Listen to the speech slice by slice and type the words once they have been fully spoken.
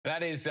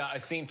That is a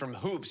scene from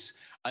Hoops,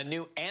 a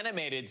new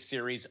animated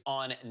series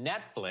on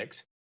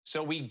Netflix.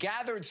 So we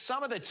gathered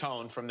some of the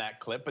tone from that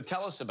clip, but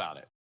tell us about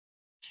it.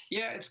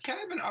 Yeah, it's kind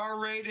of an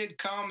R-rated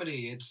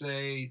comedy. It's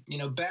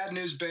Bad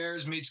News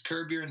Bears meets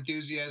Curb Your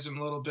Enthusiasm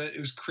a little bit. It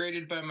was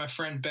created by my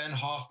friend Ben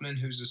Hoffman,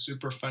 who's a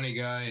super funny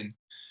guy, and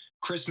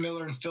Chris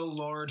Miller and Phil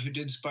Lord, who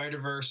did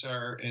Spider-Verse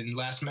and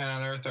Last Man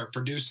on Earth, are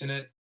producing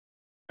it.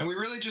 And we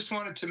really just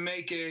wanted to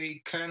make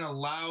a kind of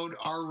loud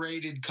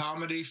R-rated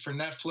comedy for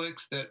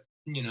Netflix that,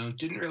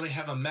 didn't really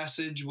have a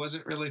message,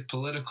 wasn't really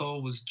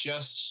political, was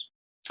just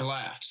for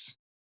laughs.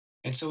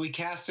 And so we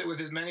cast it with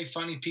as many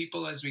funny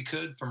people as we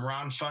could, from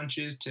Ron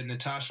Funches to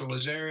Natasha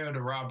Leggero to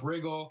Rob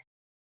Riggle.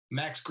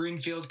 Max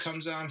Greenfield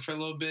comes on for a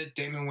little bit,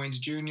 Damon Wayans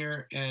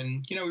Jr.,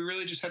 and, we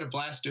really just had a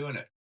blast doing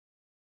it.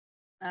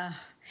 Uh,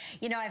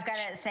 I've got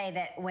to say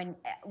that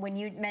when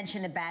you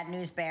mentioned the Bad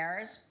News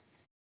Bears,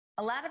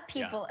 a lot of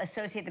people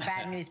associate the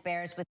Bad News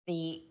Bears with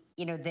the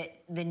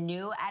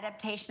new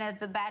adaptation of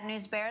the Bad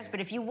News Bears. But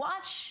if you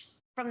watch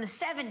from the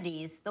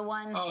 70s, the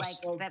ones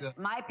that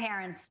my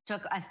parents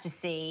took us to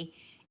see,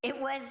 it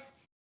was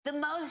the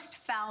most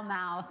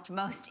foul-mouthed,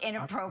 most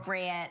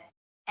inappropriate,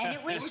 and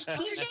it was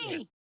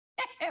PG.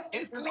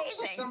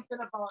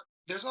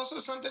 There's also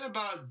something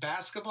about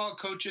basketball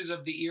coaches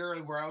of the era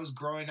where I was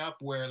growing up,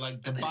 where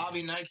like the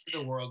Bobby Knights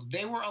of the world,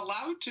 they were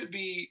allowed to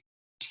be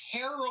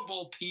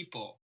terrible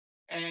people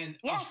and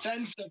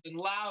offensive and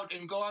loud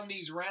and go on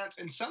these rants,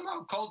 and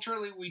somehow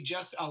culturally we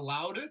just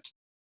allowed it.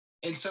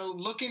 And so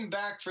looking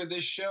back for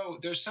this show,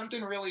 there's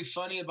something really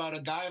funny about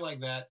a guy like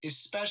that,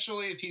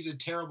 especially if he's a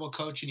terrible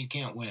coach and he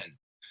can't win.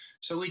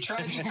 So we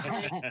tried to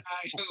create a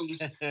guy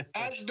who's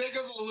as big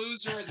of a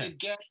loser as it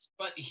gets,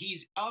 but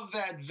he's of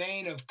that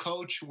vein of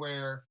coach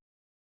where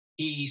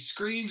he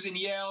screams and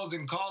yells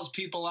and calls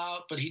people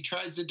out, but he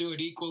tries to do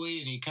it equally,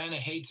 and he kind of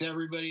hates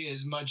everybody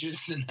as much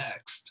as the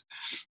next.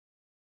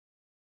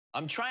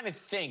 I'm trying to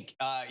think.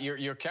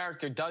 Your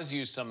character does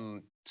use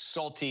some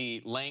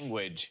salty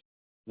language.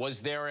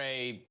 Was there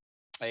a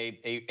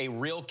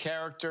real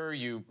character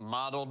you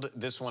modeled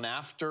this one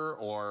after,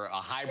 or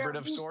a hybrid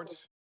of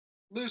sorts?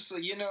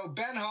 Loosely.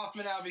 Ben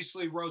Hoffman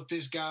obviously wrote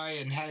this guy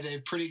and had a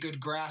pretty good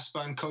grasp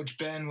on Coach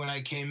Ben when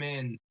I came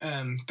in.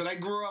 But I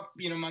grew up,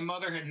 my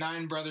mother had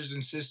 9 brothers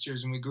and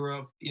sisters, and we grew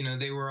up,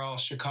 they were all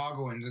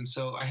Chicagoans. And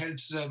so I had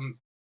some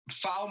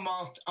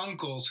foul-mouthed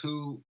uncles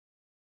who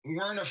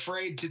weren't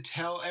afraid to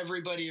tell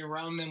everybody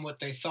around them what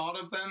they thought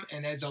of them.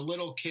 And as a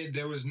little kid,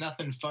 there was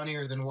nothing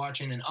funnier than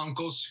watching an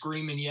uncle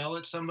scream and yell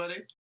at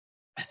somebody.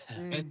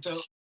 And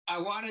so I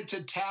wanted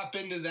to tap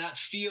into that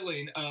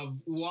feeling of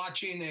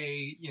watching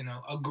a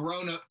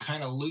grown-up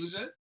kind of lose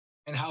it,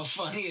 and how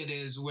funny it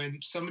is when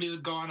somebody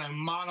would go on a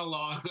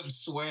monologue of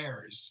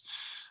swears,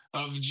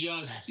 of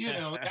just,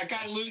 that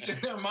guy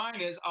losing their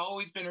mind has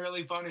always been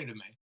really funny to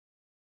me.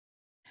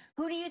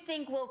 Who do you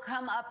think will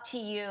come up to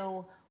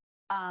you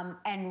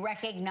and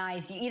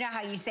recognize you? You know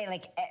how you say,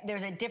 like,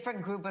 there's a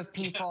different group of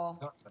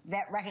people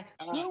that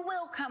who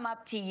will come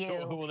up to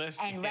you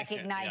and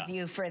recognize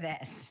you for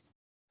this?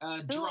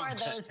 Who are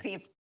those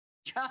people?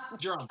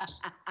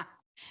 Drunks.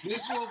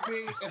 This will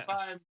be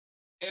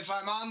if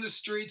I'm on the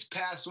streets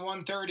past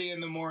 1:30 in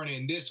the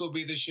morning. This will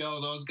be the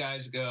show. Those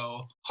guys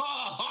go, ho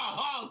ho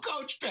ho,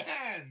 Coach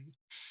Ben.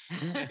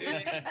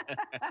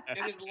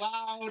 It is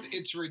loud.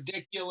 It's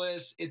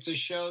ridiculous. It's a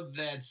show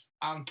that's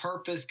on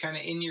purpose, kind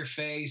of in your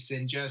face,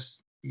 and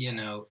just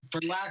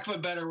for lack of a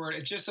better word,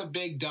 it's just a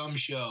big dumb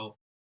show.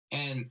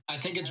 And I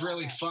think it's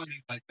really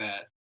funny like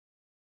that.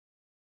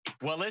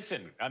 Well,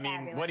 listen, I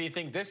mean, what do you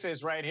think this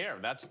is right here?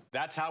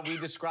 That's how we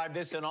describe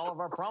this in all of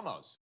our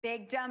promos.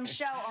 Big dumb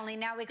show, only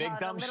now we call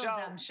it a little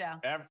dumb show.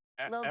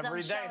 Little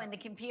dumb show in the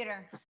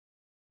computer.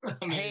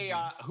 Hey,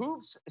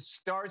 Hoops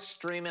starts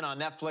streaming on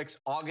Netflix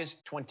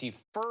August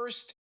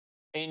 21st.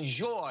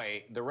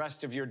 Enjoy the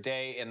rest of your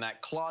day in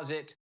that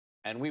closet,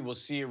 and we will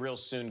see you real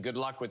soon. Good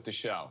luck with the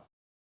show.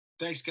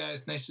 Thanks,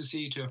 guys. Nice to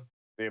see you too.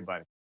 See you,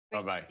 buddy.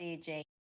 Bye-bye. See you, Jake.